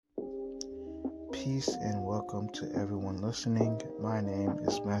peace and welcome to everyone listening. My name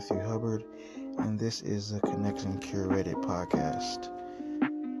is Matthew Hubbard, and this is the Connecting Curated podcast.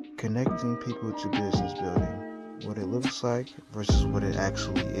 Connecting people to business building, what it looks like versus what it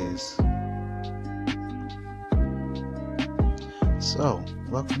actually is. So,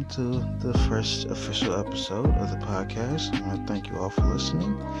 welcome to the first official episode of the podcast. I want to thank you all for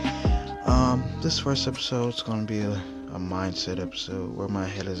listening. This first episode is going to be a mindset episode, where my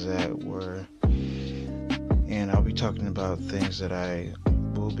head is at, and I'll be talking about things that I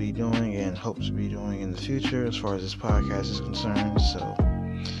will be doing and hope to be doing in the future as far as this podcast is concerned. So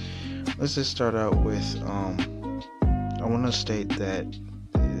let's just start out with I want to state that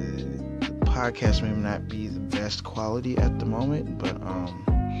the podcast may not be the best quality at the moment, but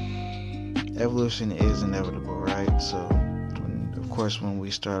evolution is inevitable, right? So when we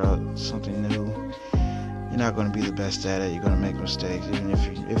start out something new, you're not going to be the best at it. You're going to make mistakes, even if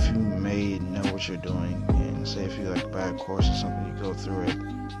you may know what you're doing. And say if you buy a course or something, you go through it,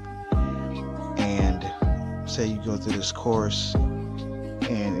 and say you go through this course,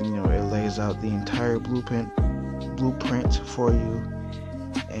 and it lays out the entire blueprint for you,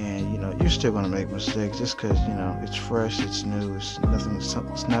 and you're still going to make mistakes just because it's fresh, it's new, it's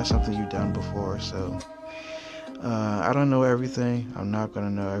not something you've done before. So I don't know everything. I'm not going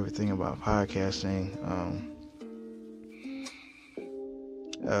to know everything about podcasting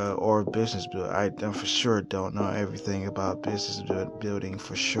or business building. I for sure don't know everything about business building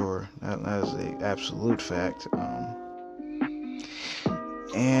for sure. That is an absolute fact.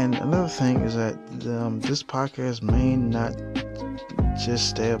 And another thing is that this podcast may not just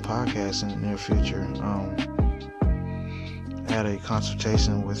stay a podcast in the near future. I had a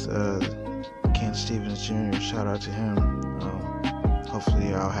consultation with Ken Stevens Jr. Shout out to him.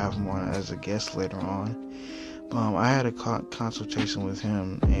 Hopefully I'll have him on as a guest later on. I had a consultation with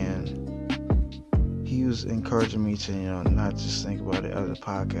him, and he was encouraging me to not just think about it as a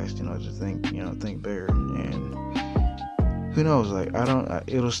podcast, to think bigger. And who knows,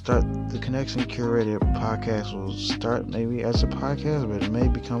 it'll start, the Connection Curated podcast will start maybe as a podcast, but it may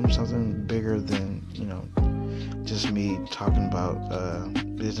become something bigger than just me talking about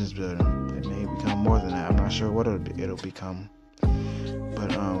business building. It may become more than that. I'm not sure what it'll become,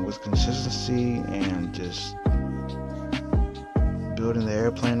 but with consistency and just building the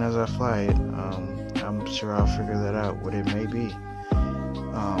airplane as I fly it, I'm sure I'll figure that out, what it may be.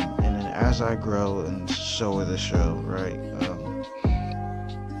 And then as I grow, and so with the show, right?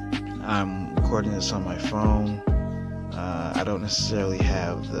 I'm recording this on my phone. I don't necessarily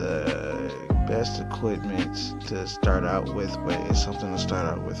have the best equipment to start out with, but it's something to start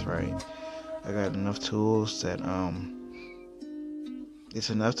out with, right? I got enough tools that it's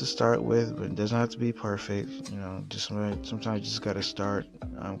enough to start with, but it doesn't have to be perfect. Sometimes you just gotta start.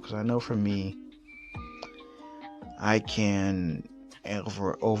 Because I know for me, I can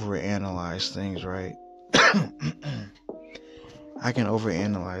overanalyze things, right? I can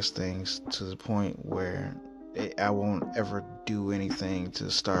overanalyze things to the point where I won't ever do anything to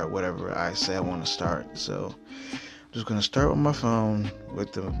start whatever I say I want to start. So I'm just gonna start with my phone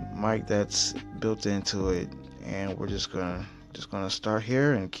with the mic that's built into it, and we're just gonna start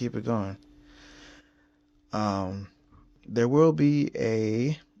here and keep it going. There will be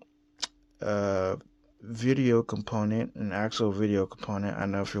a video component, an actual video component. I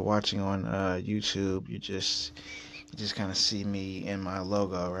know if you're watching on YouTube, you just kind of see me in my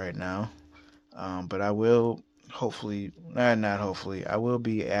logo right now. But I will I will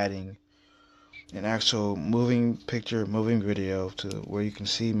be adding an actual moving video to where you can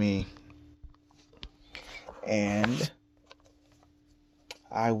see me. And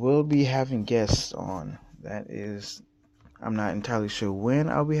I will be having guests on. That is, I'm not entirely sure when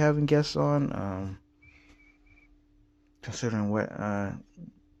I'll be having guests on. Considering what I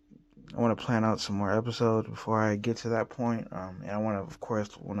want to plan out some more episodes before I get to that point. And I want to, of course,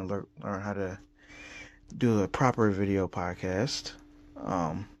 learn how to do a proper video podcast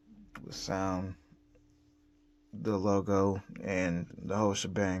with sound, the logo, and the whole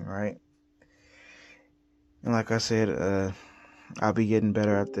shebang, right? And like I said, I'll be getting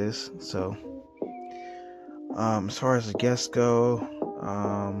better at this. So as far as the guests go,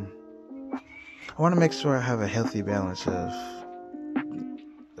 I want to make sure I have a healthy balance of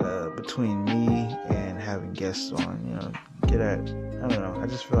between me and having guests on. I don't know. I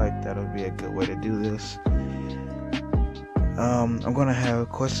just feel like that would be a good way to do this. I'm gonna have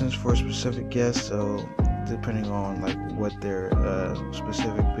questions for specific guests, so depending on what their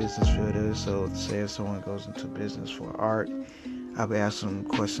specific business field is. So say if someone goes into business for art, I'll be asking them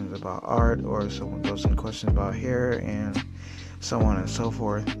questions about art, or if someone goes into questions about hair, and so on and so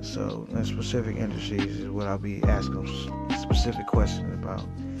forth. So in specific industries is what I'll be asking specific questions about.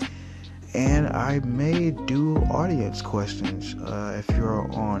 And I may do audience questions. If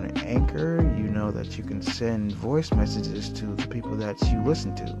you're on Anchor, you know that you can send voice messages to the people that you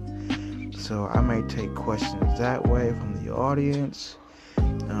listen to. So I may take questions that way from the audience,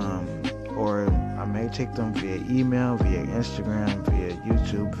 or I may take them via email, via Instagram, via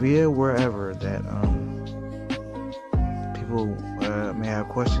YouTube, via wherever that people may have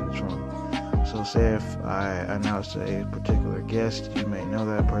questions from. So say if I announce a particular guest, you may know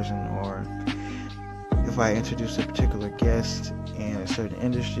that person, or if I introduce a particular guest in a certain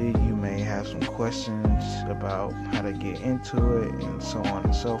industry, you may have some questions about how to get into it and so on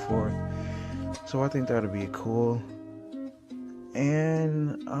and so forth. So I think that would be cool.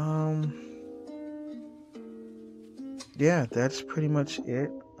 And yeah, that's pretty much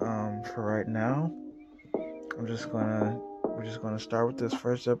it for right now. We're just gonna start with this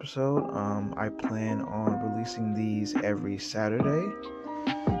first episode. I plan on releasing these every Saturday,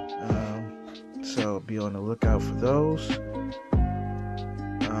 so be on the lookout for those.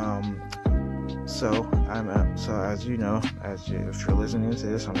 So as you know, if you're listening to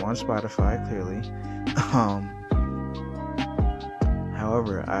this, I'm on Spotify clearly.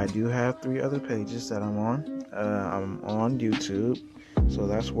 However, I do have 3 other pages that I'm on. I'm on YouTube, so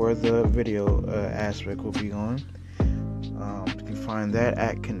that's where the video aspect will be on. You can find that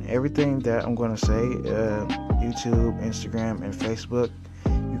at everything that I'm going to say, YouTube, Instagram, and Facebook.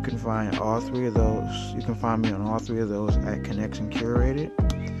 You can find all 3 of those. You can find me on all 3 of those at Connection Curated.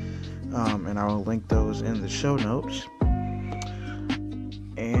 And I will link those in the show notes.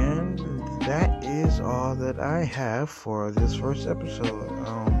 And that is all that I have for this first episode.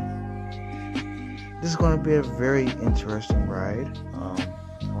 This is going to be a very interesting ride.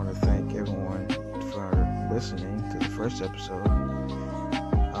 I want to thank everyone for listening to the first episode.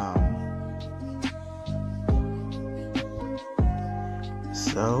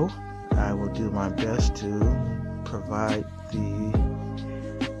 So I will do my best to provide the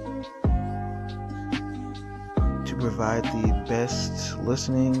best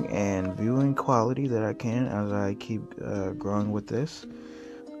listening and viewing quality that I can as I keep growing with this.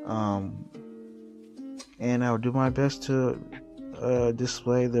 And I'll do my best to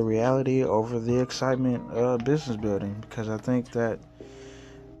display the reality over the excitement of business building, because I think that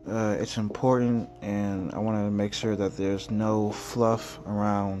it's important, and I want to make sure that there's no fluff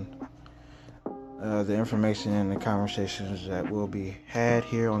around the information and the conversations that will be had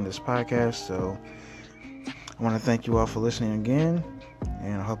here on this podcast. So I want to thank you all for listening again,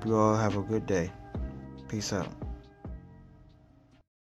 and I hope you all have a good day. Peace out.